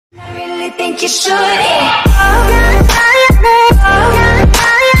really think you should.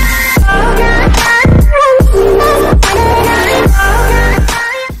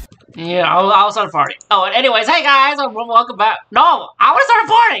 Yeah, I'll start a party. Oh, and anyways, hey guys, welcome back. No, I want to start a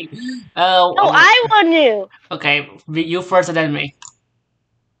party. No, I want to. Okay, you first and then me.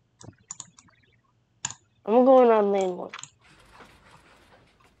 I'm going on lane 1.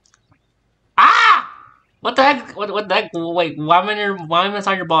 Ah! What the heck? What the heck? Wait, why am I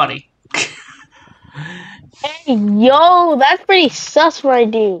inside your body? Hey, yo, that's pretty sus, my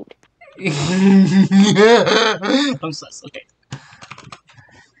dude. I'm sus. Okay.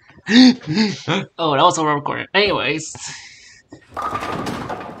 Oh, that was over recording. Anyways.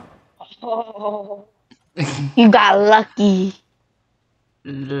 Oh, you got lucky.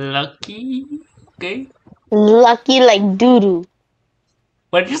 Lucky? Okay. Lucky like doo-doo.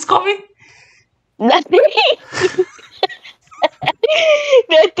 What did you just call me? Nothing.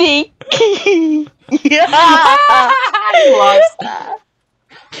 Nothing. Yeah. You lost.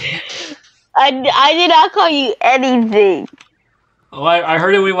 I did not call you anything. Oh, I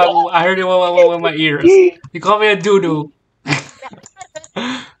heard it with my with my ears. You called me a doo-doo.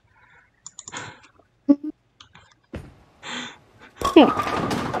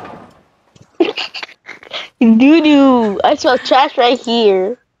 Doo-doo. I smell trash right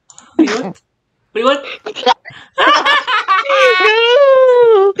here. What? What?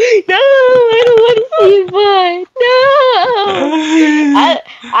 No, I don't want to see you, but no.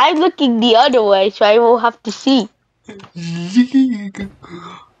 I'm looking the other way, so I won't have to see.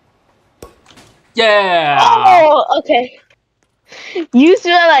 Yeah. Oh, okay. You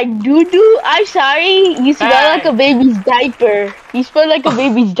smell like doo-doo. I'm sorry. You smell like a baby's diaper. You smell like a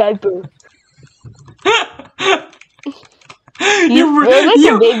baby's diaper. You smell like a baby's diaper. You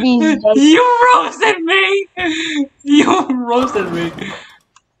roasted me. You roasted me.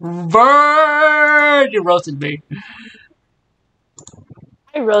 Bird, you roasted me.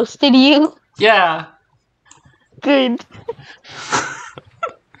 I roasted you. Yeah. Good.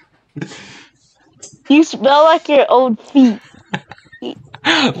 You smell like your own feet.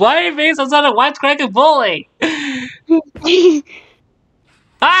 Why are you being some sort of white cracker bully?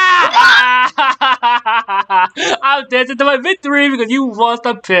 Ah! I'm dancing to my victory because you lost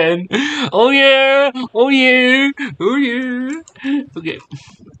a pin. Oh yeah! Oh yeah! Oh yeah! Okay.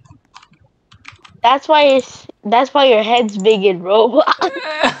 That's why your head's big in Roblox.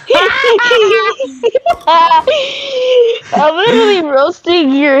 I'm literally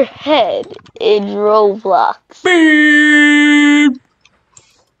roasting your head in Roblox.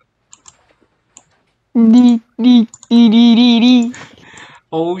 Beep.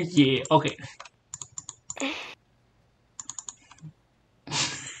 Oh yeah. Okay.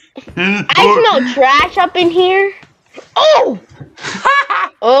 I smell trash up in here. Oh!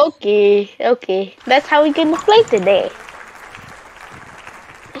 Okay. That's how we're gonna play today.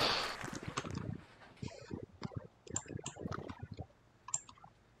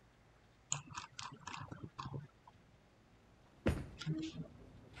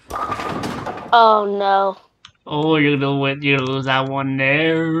 Oh no. Oh, you're gonna win. You're gonna lose that one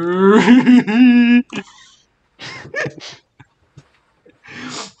there.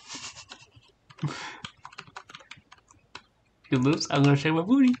 You lose, I'm gonna shake my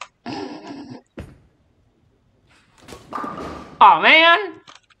booty. Aw, man!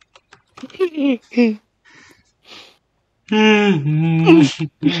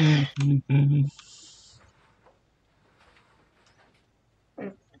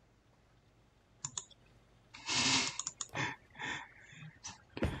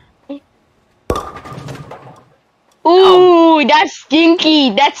 Ooh, that's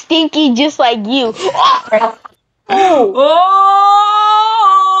stinky. That's stinky just like you. Oh!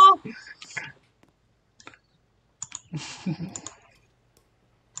 Oh!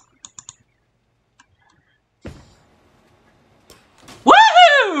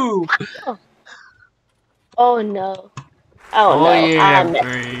 Woohoo! Oh no. Oh no. Yeah,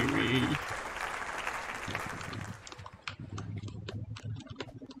 baby.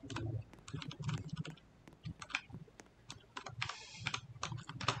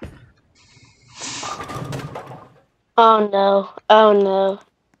 Oh no. Oh no.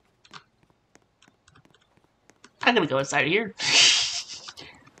 I'm gonna go inside here.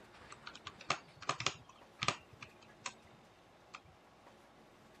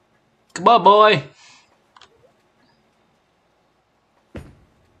 Come on, boy.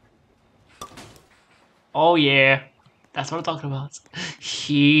 Oh yeah, that's what I'm talking about.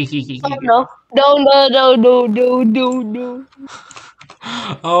 Oh no. No.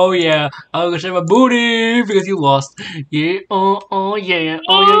 Oh yeah, I'm gonna show my booty because you lost. Yeah, oh yeah,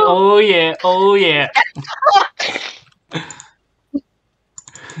 oh yeah, oh yeah,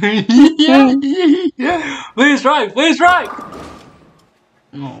 yeah, yeah. Please try, please try.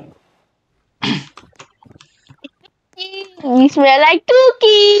 No. You smell like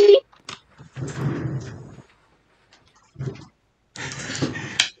Dookie.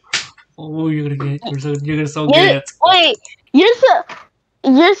 Oh, you're so good. Wait, you're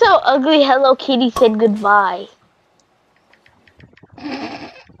so ugly. Hello Kitty said goodbye.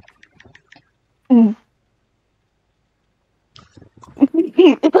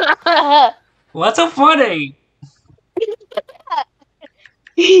 What's so funny?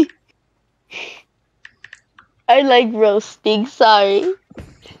 I like roasting. Sorry.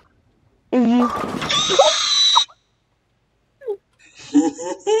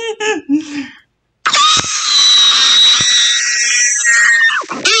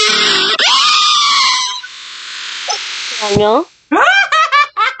 I know.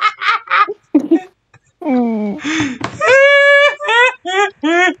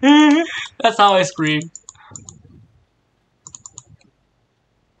 That's how I scream.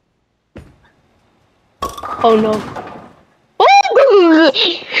 Oh no. Oh, you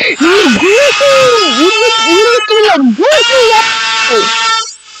looking like Goofy.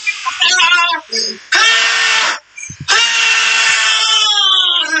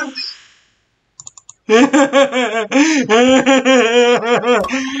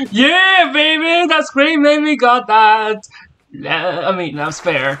 Yeah, baby, that scream made me got that. I mean, that's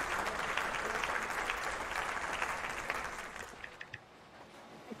fair.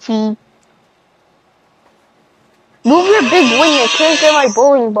 Move your big wing, I can't get my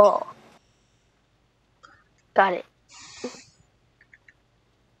bowling ball. Got it.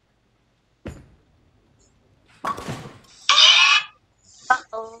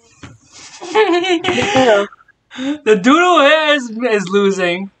 Uh-oh. The doodle is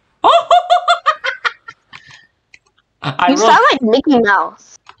losing. You sound like Mickey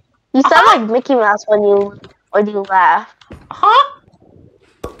Mouse. You sound like Mickey Mouse when you laugh. Huh?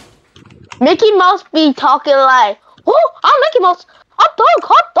 Mickey Mouse be talking like, "Oh, I'm Mickey Mouse. Hot dog,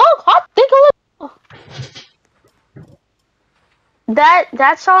 think of it."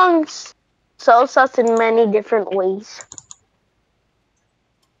 That song's so sus in many different ways.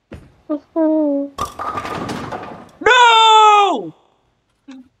 No!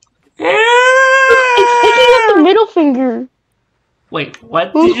 It's picking up the middle finger. Wait,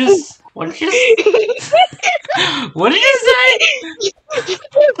 what did you say? What did you say?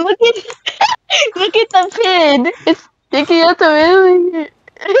 Look at the pin. It's sticking out the middle finger.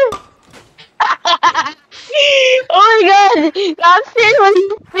 Oh my god, that pin was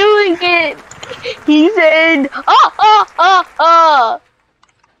doing it. He said,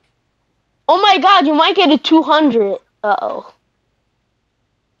 Oh my god, you might get a 200. Uh-oh.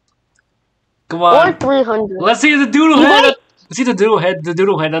 Come on. Or 300. Let's see the doodle head. Let's see the doodle head. The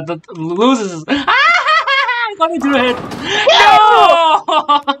doodle head that loses. I got the doodle head. No!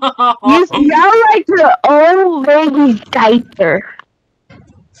 You sound like your old baby's diaper.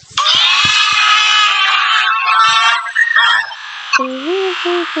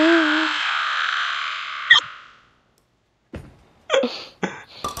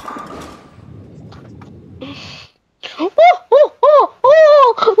 Oh,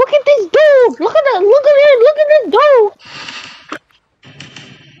 look at this dude. Look at this dude.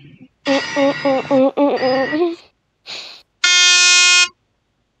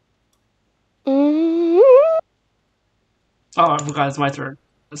 Oh, I forgot it's my turn.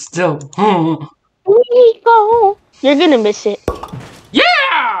 Still. You're gonna miss it.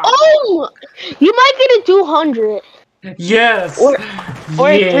 Yeah! Oh! You might get a 200. Yes! Or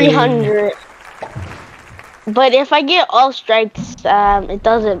 300. But if I get all strikes, it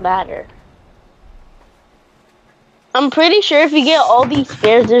doesn't matter. I'm pretty sure if you get all these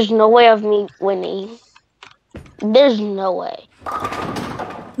spares, there's no way of me winning. There's no way.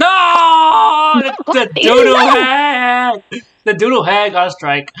 No! The doodle head! The doodle head got a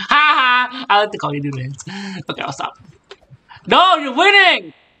strike. Ha ha! I like to call you doodle heads. Okay, I'll stop. No, you're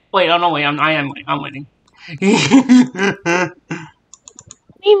winning! Wait, oh no, wait, I am winning. I'm winning.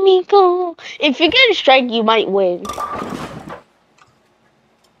 Miko. If you get a strike, you might win.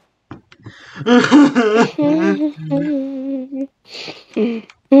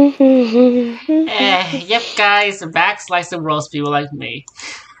 Yep, guys, backslice the roast people like me.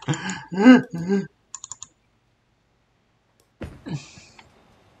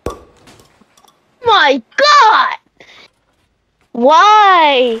 My God!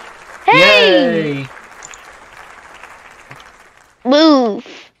 Why? Hey! Yay! Move.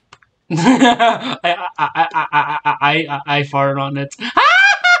 I farted on it.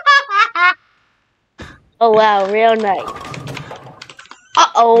 Oh wow, real nice.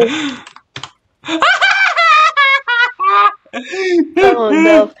 Uh-oh. Oh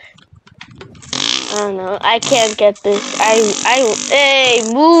no. Oh no, I can't get this. Hey,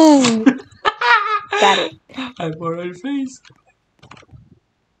 move. Got it. I farted on your face.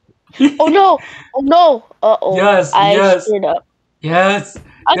 Oh no. Oh no. Uh-oh. Yes, I yes. screwed up. Yes.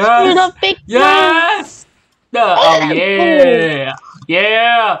 I screwed Yes. up big time. Yes. No. Oh yeah.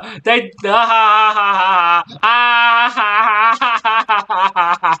 Yeah. They. The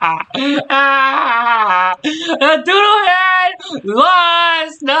Doodlehead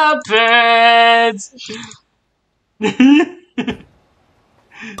lost the pins.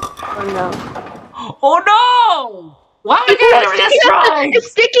 Oh no. Oh no! Why am I getting this strike? It's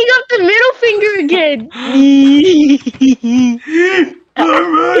sticking up the middle finger again.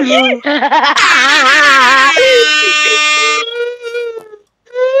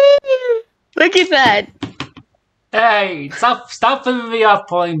 Look at that. Hey, stop flipping me off,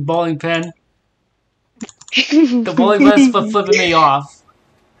 bowling pin. The bowling pin's flipping me off.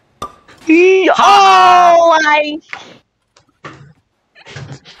 Oh,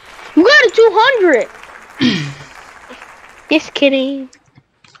 you got a 200. Just kidding.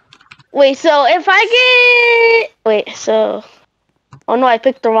 Wait, so if I get... Wait, so... Oh no, I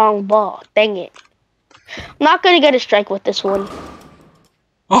picked the wrong ball. Dang it. I'm not gonna get a strike with this one.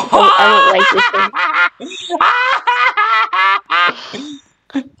 I don't like this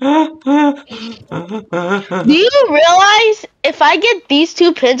one. Do you realize if I get these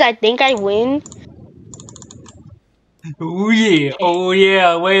 2 pins, I think I win? Oh yeah, oh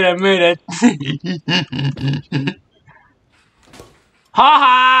yeah, wait a minute. Ha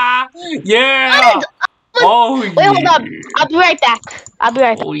ha! Yeah! Oh yeah! Wait, hold up. I'll be right back.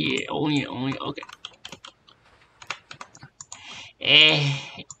 Oh yeah, oh yeah, oh yeah, okay.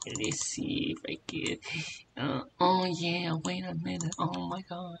 Let's see if I get... oh yeah, wait a minute, oh my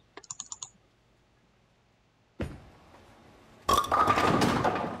god.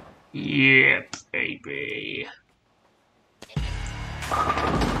 Yeah, baby.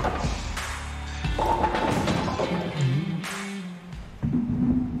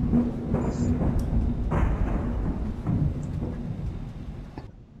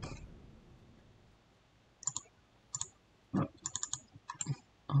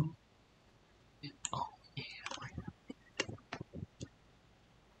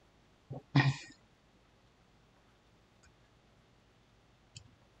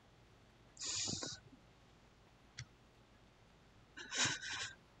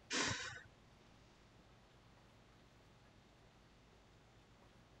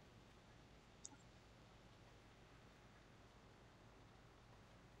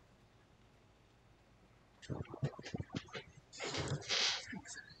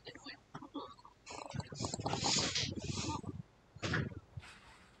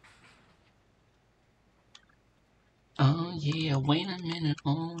 Oh yeah, wait a minute,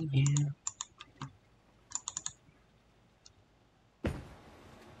 oh yeah.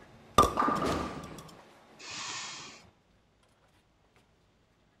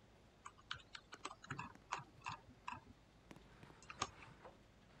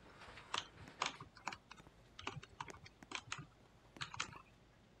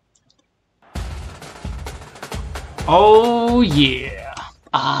 Oh yeah,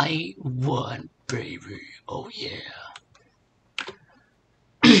 I won, baby. Oh yeah.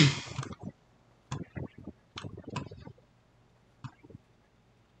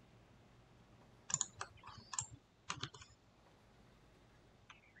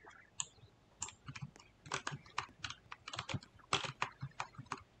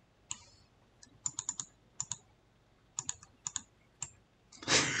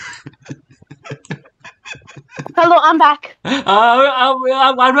 Hello, I'm back.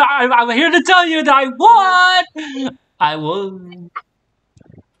 I'm here to tell you that I won. I won.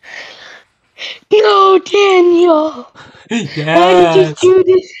 No, Daniel. Yes. Why did you do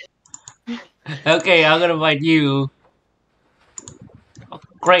this? Okay, I'm gonna invite you. Oh,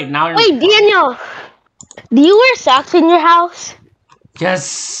 great, now you're... Wait, Daniel. Do you wear socks in your house?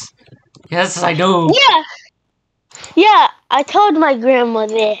 Yes. Yes, I do. Yeah. Yeah, I told my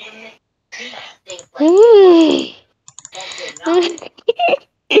grandmother.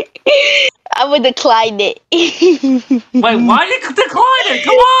 I would decline it. Wait, why did you decline it?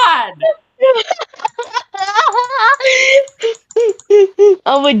 Come on!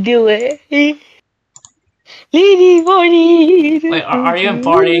 I would do it. Wait, are you in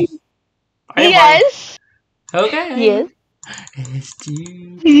party? Yes. Okay. Yes. It's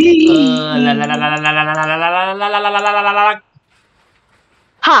you. La la la la la la la la la la la la la la la.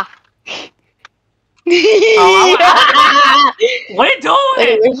 Ha! What are you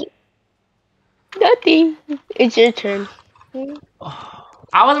doing? Nothing. It's your turn.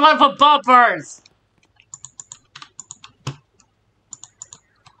 I was about to put bumpers.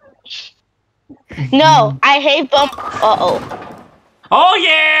 No, I hate bump. Uh-oh. Oh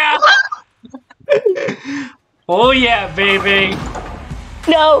yeah! Oh yeah, baby.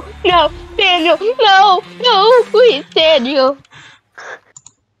 No, Daniel, no, please, Daniel.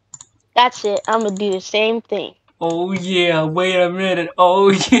 That's it. I'm gonna do the same thing. Oh yeah, wait a minute. Oh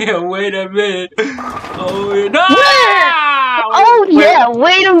yeah, wait a minute. Oh yeah. No! Oh yeah,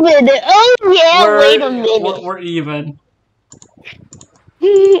 wait a minute. Oh yeah, wait a minute. We're even.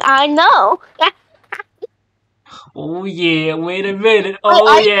 I know. Oh yeah, wait a minute.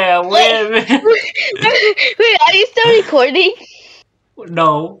 Oh yeah, wait a minute. Wait, are you still recording?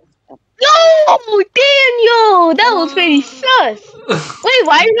 No. No, Daniel, that was pretty sus. Wait,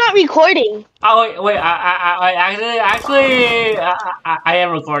 why are you not recording? Oh wait, I actually, I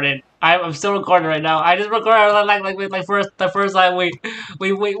am recording. I'm still recording right now. I just recorded like the first time we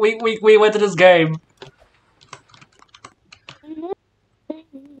went to this game.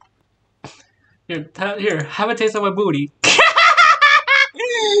 Here, have a taste of my booty.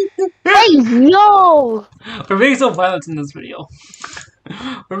 Hey, yo! We're being so violent in this video.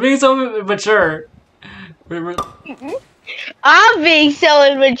 We're being so mature. I'm being so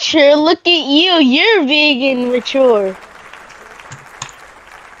immature. Look at you. You're being immature.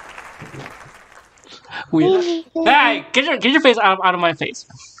 Hey, get your face out of my face.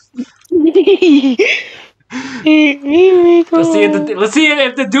 Let's see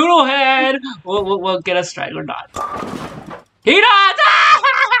if the doodle head will get a strike or not. He does!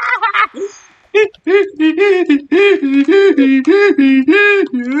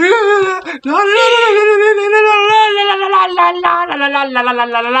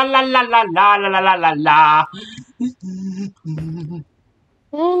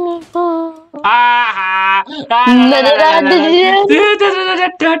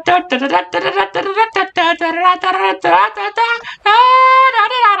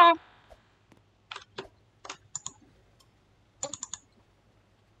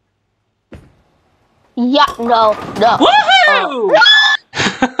 Yeah, no. Woohoo!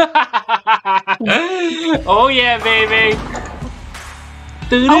 Oh yeah, baby.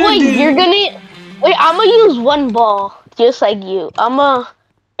 Oh wait, you're gonna wait. I'm gonna use one ball, just like you. I'm gonna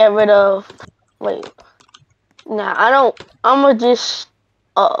get rid of. Wait, nah, I don't. I'm gonna just.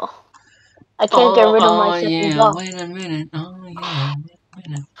 I can't get rid of my second ball. Wait a minute. Oh yeah. Wait a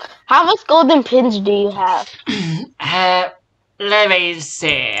minute. How much golden pins do you have? Let me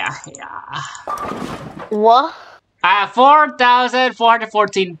see. Yeah. What? I have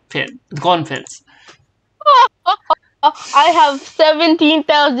 4,414 golden pins. I have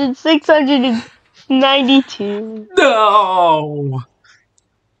 17,692. No.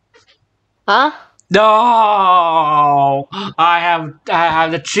 Huh? No. I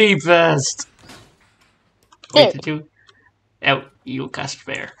have the cheapest. Wait, did you? Oh, you cast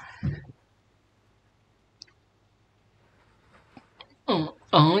fair.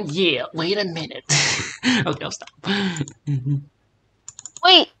 Oh yeah. Wait a minute. Okay, I'll stop.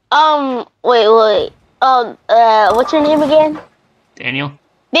 Wait. Wait. What's your name again? Daniel.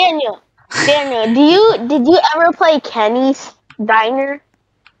 Daniel. Did you ever play Kenny's Diner?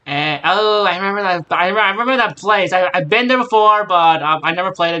 Oh, I remember that. I remember that place. I've been there before, but I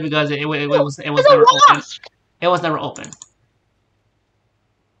never played it because it was never open. It was never open.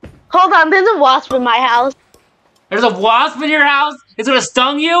 Hold on, there's a wasp in my house. There's a wasp in your house? It's gonna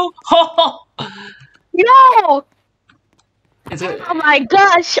stung you? No! Oh my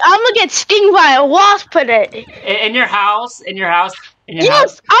gosh, I'm gonna get stung by a wasp today. In your house? Yes,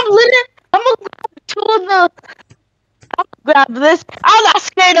 I'm gonna go to the... I'm gonna grab this. I'm not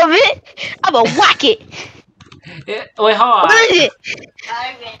scared of it. I'm gonna whack it. Wait, hold on. What is it?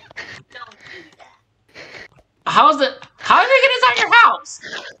 How did it get inside your house?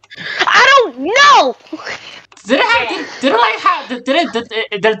 I don't know. Is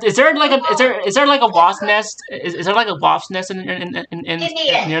there like a wasp nest? Is there like a wasp nest in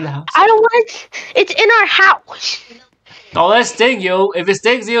near the house? I don't want. It's in our house. Don't let it sting you. If it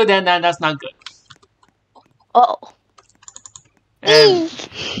stings you, then that's not good. Oh. This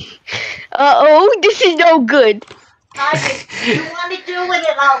is no good. You want to do it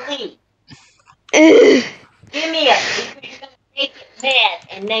and I'll leave. Give me it. You're gonna make it mad,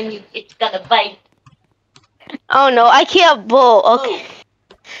 and then it's gonna bite. Oh no, I can't bowl. Okay.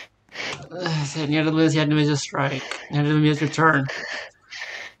 You had to miss a strike. You had to miss your turn.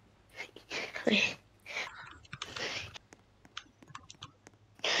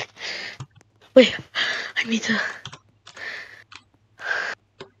 Wait, I need to.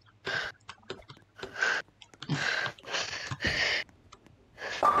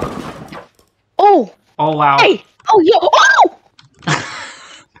 Oh! Oh wow. Hey! Oh, yo! Oh!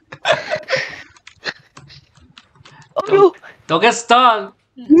 Oh, no! Don't get stung.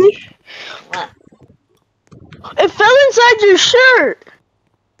 What? It fell inside your shirt!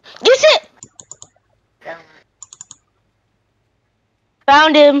 Get it! Don't.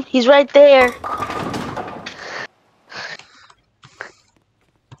 Found him. He's right there.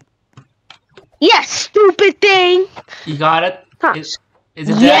 Yes, stupid thing! You got it? Huh. Is it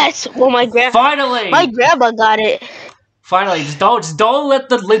dead? Yes! Well, my Finally! grandma got it. Finally, just don't leave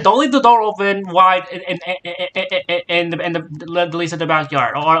the door open wide and let the least in the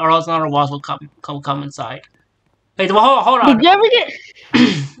backyard, or else another wasp will come inside. Wait, well, hold on. Did you ever get?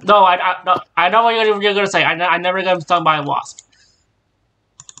 No, I know what you're gonna say. I never got stung by a wasp.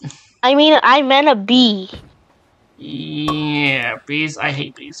 I mean, I meant a bee. Yeah, bees. I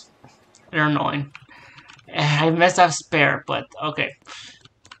hate bees. They're annoying. I messed up spare, but okay.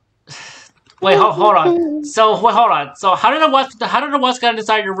 Wait, hold on. So hold on. So how did the wasp get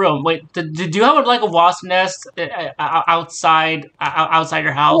inside your room? Wait, did you have like a wasp nest outside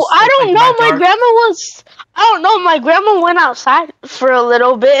your house? Well, I don't know. My grandma was. I don't know. My grandma went outside for a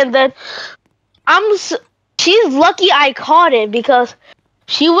little bit, and then she's lucky I caught it because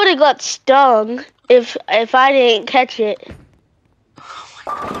she would have got stung if I didn't catch it.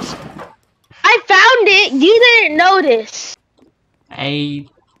 I found it. You didn't notice. I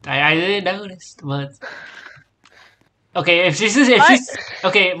didn't notice, but okay. If she's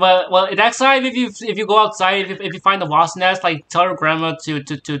okay. Well, next time if you go outside, if you find the wasp nest, like tell your grandma to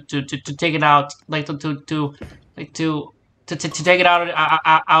take it out, like to take it out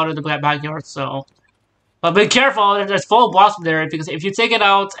of the backyard. So, but be careful. There's full of wasps there because if you take it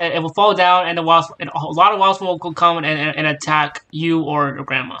out, it will fall down, and a lot of wasps will come and attack you or your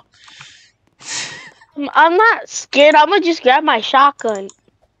grandma. I'm not scared. I'm gonna just grab my shotgun.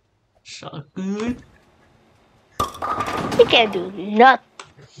 Shotgun. You can't do nothing.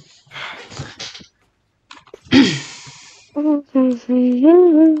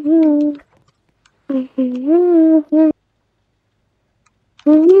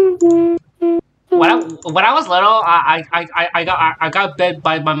 When I was little, I got bit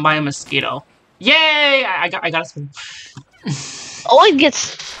by a mosquito. Yay! I got a swim. Always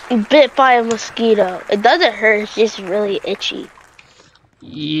gets bit by a mosquito. It doesn't hurt. It's just really itchy.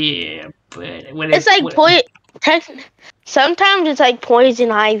 Yeah, but when It's like sometimes it's like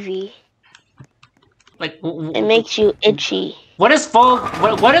poison ivy. like It makes you itchy. what is full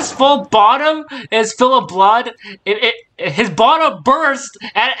bottom is full of blood. His bottom burst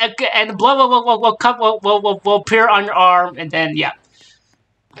and the blood will appear on your arm, and then yeah.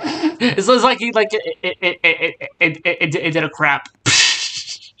 It's like he it did a crap.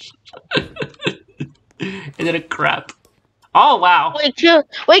 It did a crap. Oh wow! Wait, can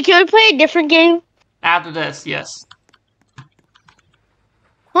we play a different game? After this, yes.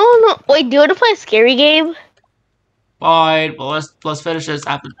 Oh no! Wait, do you want to play a scary game? Alright, well let's finish this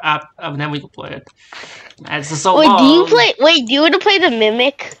after then we can play it. It's so Wait, long. do you want to play the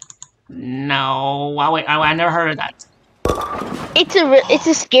Mimic? No, I never heard of that. It's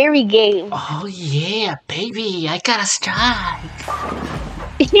a scary game. Oh yeah, baby, I got a strike.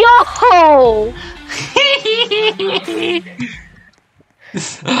 Yo!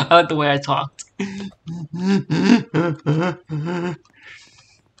 I like the way I talked.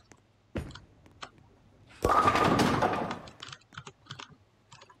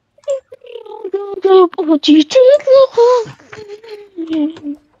 Would you take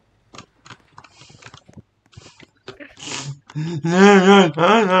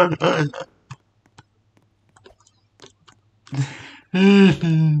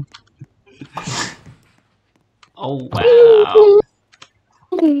Oh wow.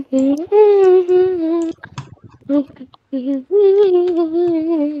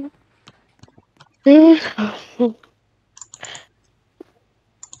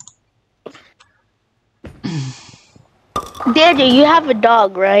 Daniel, you have a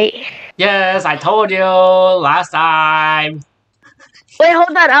dog, right? Yes, I told you last time. Wait, hold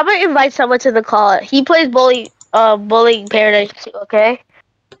on. I'm gonna invite someone to the call. He plays Bowling Paradise too, okay?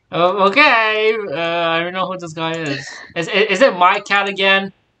 Okay. I don't know who this guy is. Is it my cat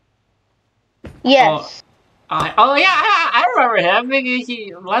again? Yes. Oh yeah, I remember him.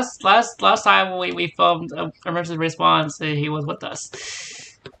 He last time we filmed Emergency Response, he was with us.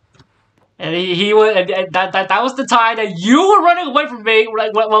 And he was, and that was the time that you were running away from me,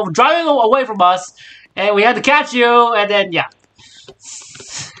 like, well, driving away from us, and we had to catch you, and then, yeah.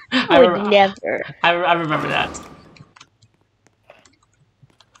 I would never. I remember that.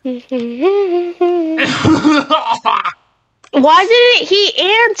 Why didn't he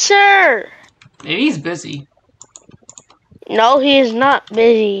answer? Maybe he's busy. No, he is not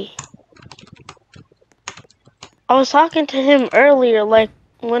busy. I was talking to him earlier, like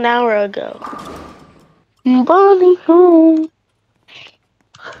 1 hour ago. Bunny home.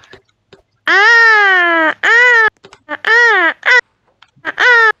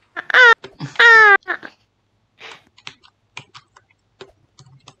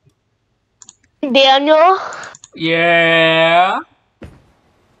 Daniel? Yeah?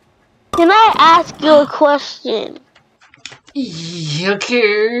 Can I ask you a question?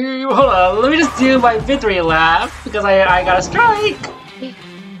 Okay, hold on. Let me just do my victory lap because I got a strike.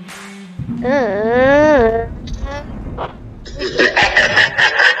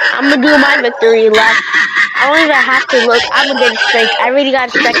 I'm gonna do my victory lap. I don't even have to look. I'm gonna get a strike. I already got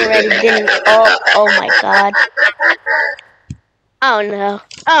a strike already, didn't? Oh my god. Oh no.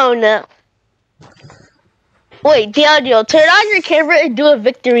 Oh no. Wait, Daniel, turn on your camera and do a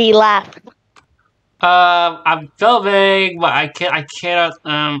victory lap. I'm filming, but I cannot,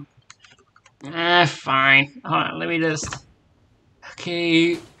 fine. Hold on, let me just,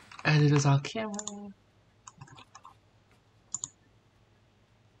 okay, edit this on camera.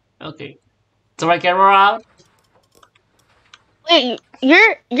 Okay, is my camera out? Wait,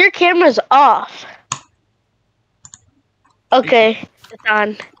 your camera's off. Okay, it's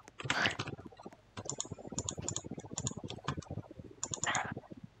on.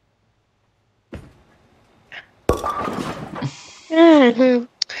 Are you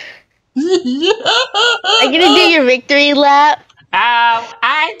gonna do your victory lap?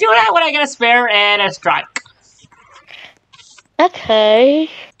 I do that when I get a spare and a strike. Okay.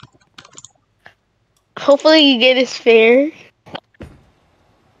 Hopefully you get a spare.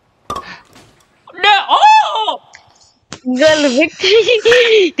 No! Oh! Do a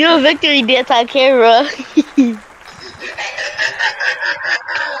victory. Do a victory dance on camera.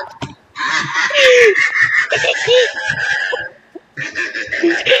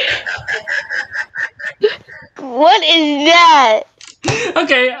 What is that?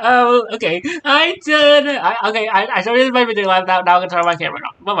 Okay, okay. I did. I showed you my video live. Now I'm gonna turn my camera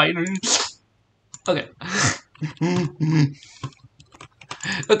on. Bye bye. Okay.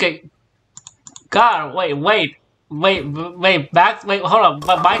 Okay. God, wait. Back. Wait, hold on.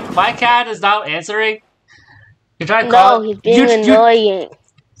 But my cat is not answering. You tried calling. No, he's being annoying.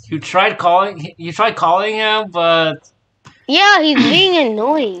 You tried calling. You tried calling him, but. Yeah, he's being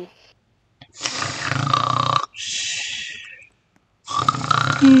annoying.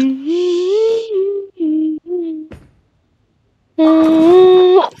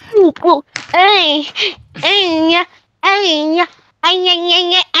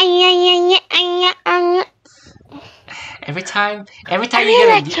 Every time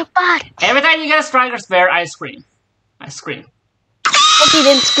you get a strike or spare, I scream. Okay,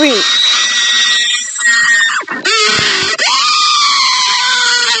 then scream.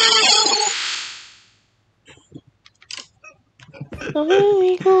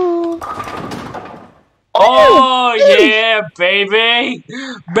 Oh yeah, baby,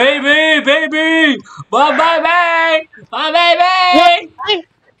 baby, my baby.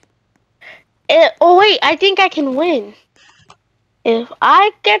 Oh wait, I think I can win. If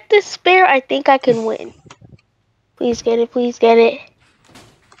I get the spare, I think I can win. Please get it, please get it.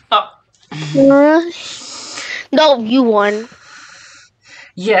 Oh. No, you won.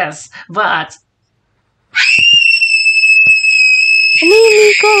 Yes, but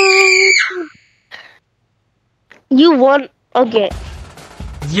you won again.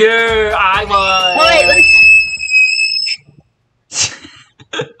 Yeah, I won.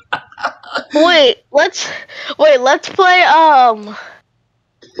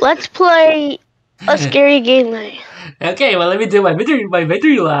 Let's play a scary game night. Okay, well let me do my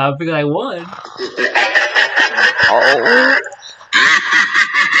victory lap because I won. Oh.